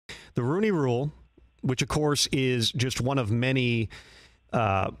the Rooney Rule, which of course is just one of many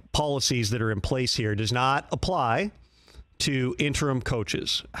policies that are in place here, does not apply to interim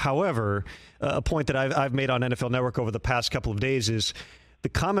coaches. However, a point that I've made on NFL Network over the past couple of days is the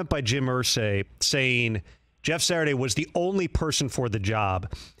comment by Jim Irsay saying Jeff Saturday was the only person for the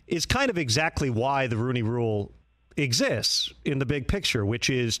job is kind of exactly why the Rooney Rule exists in the big picture, which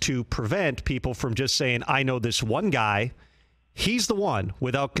is to prevent people from just saying, I know this one guy, he's the one,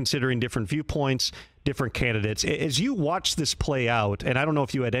 without considering different viewpoints, different candidates. As you watch this play out, and I don't know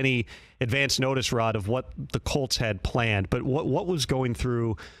if you had any advance notice, Rod, of what the Colts had planned, but what was going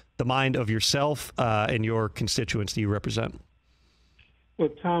through the mind of yourself and your constituents that you represent? Well,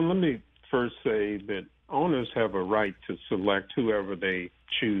 Tom, let me first say that owners have a right to select whoever they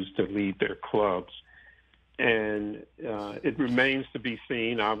choose to lead their clubs. And it remains to be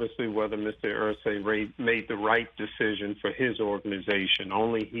seen, obviously, whether Mr. Irsay made the right decision for his organization.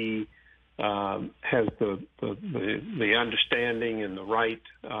 Only he has the understanding and the right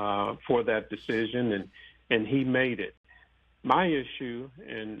for that decision, and he made it. My issue,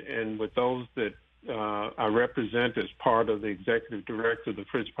 and with those that I represent as part of the executive director of the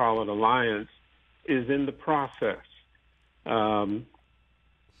Fritz Pollard Alliance, is in the process.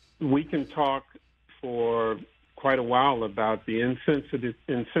 We can talk for quite a while about the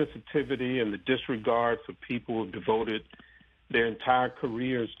insensitivity and the disregard for people who have devoted their entire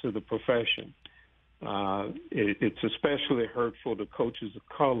careers to the profession. It's especially hurtful to coaches of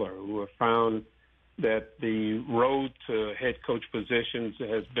color who have found that the road to head coach positions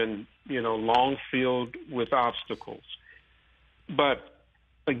has been, long filled with obstacles. But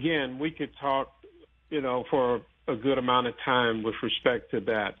again, we could talk, for a good amount of time with respect to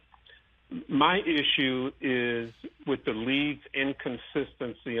that. My issue is with the league's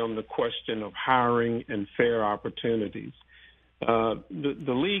inconsistency on the question of hiring and fair opportunities. The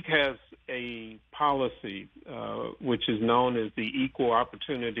league has a policy which is known as the Equal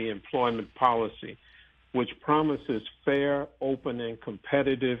Opportunity Employment Policy, which promises fair, open, and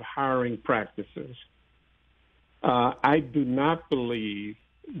competitive hiring practices. I do not believe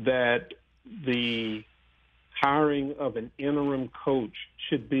that the hiring of an interim coach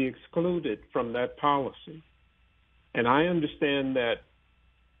should be excluded from that policy. And I understand that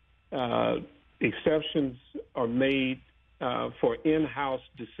exceptions are made for in-house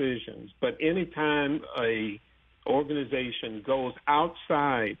decisions, but anytime a organization goes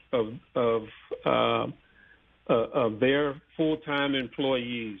outside of their full-time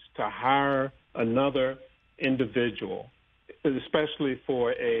employees to hire another individual, especially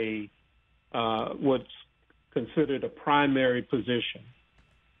for a what's considered a primary position,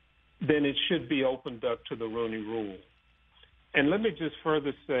 then it should be opened up to the Rooney Rule. And let me just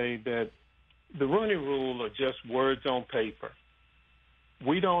further say that the Rooney Rule are just words on paper.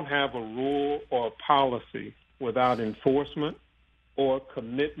 We don't have a rule or a policy without enforcement or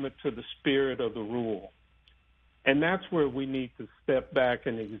commitment to the spirit of the rule. And that's where we need to step back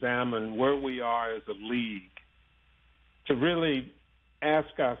and examine where we are as a league to really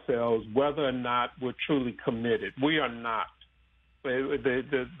ask ourselves whether or not we're truly committed. We are not.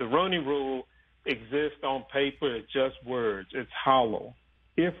 The Rooney Rule exists on paper. It's just words. It's hollow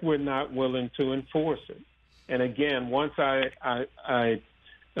if we're not willing to enforce it. And again, once as I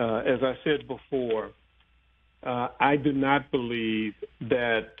said before, I do not believe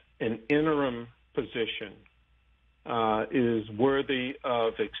that an interim position is worthy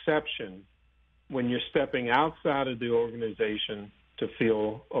of exception when you're stepping outside of the organization to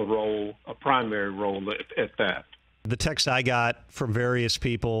fill a role, a primary role at that. The text I got from various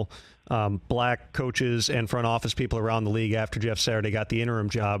people, black coaches and front office people around the league after Jeff Saturday got the interim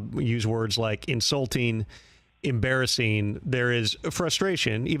job, use words like insulting, embarrassing. There is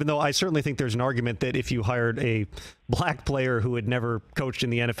frustration, even though I certainly think there's an argument that if you hired a black player who had never coached in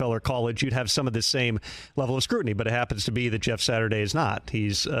the NFL or college, you'd have some of the same level of scrutiny. But it happens to be that Jeff Saturday is not.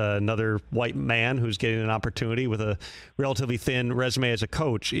 He's another white man who's getting an opportunity with a relatively thin resume as a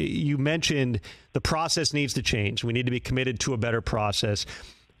coach. You mentioned the process needs to change. We need to be committed to a better process.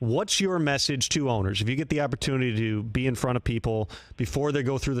 What's your message to owners? If you get the opportunity to be in front of people before they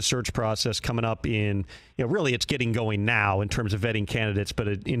go through the search process coming up in, really it's getting going now in terms of vetting candidates, but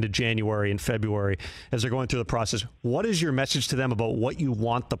into January and February as they're going through the process, what is your message to them about what you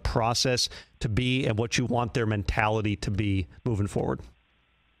want the process to be and what you want their mentality to be moving forward?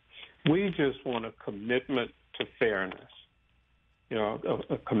 We just want a commitment to fairness,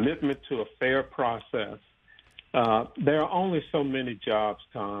 a commitment to a fair process. There are only so many jobs,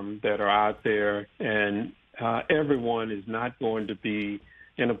 Tom, that are out there, and everyone is not going to be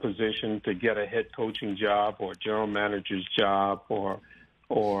in a position to get a head coaching job or a general manager's job or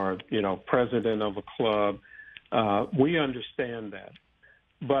or, president of a club. We understand that.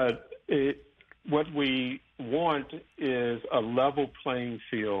 But what we want is a level playing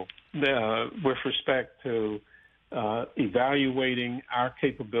field with respect to evaluating our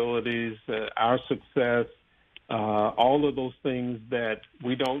capabilities, our success, all of those things that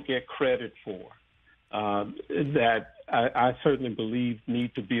we don't get credit for, that I certainly believe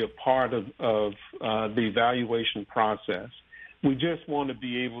need to be a part of the evaluation process. We just want to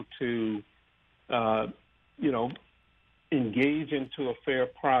be able to, engage into a fair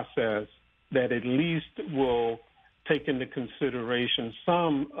process that at least will take into consideration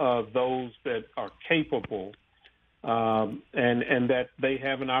some of those that are capable, and that they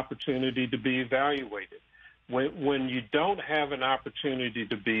have an opportunity to be evaluated. When you don't have an opportunity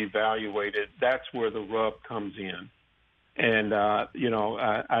to be evaluated, that's where the rub comes in. And,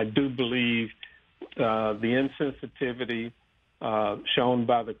 I do believe the insensitivity shown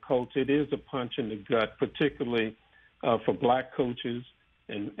by the coach, it is a punch in the gut, particularly for black coaches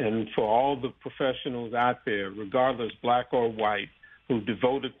and for all the professionals out there, regardless black or white, who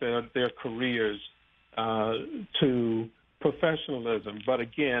devoted their careers to professionalism. But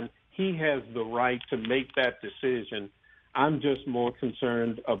again, he has the right to make that decision. I'm just more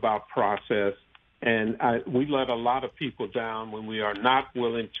concerned about process, and we let a lot of people down when we are not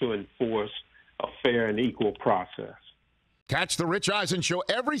willing to enforce a fair and equal process. Catch the Rich Eisen Show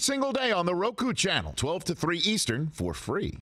every single day on the Roku channel, 12 to 3 Eastern, for free.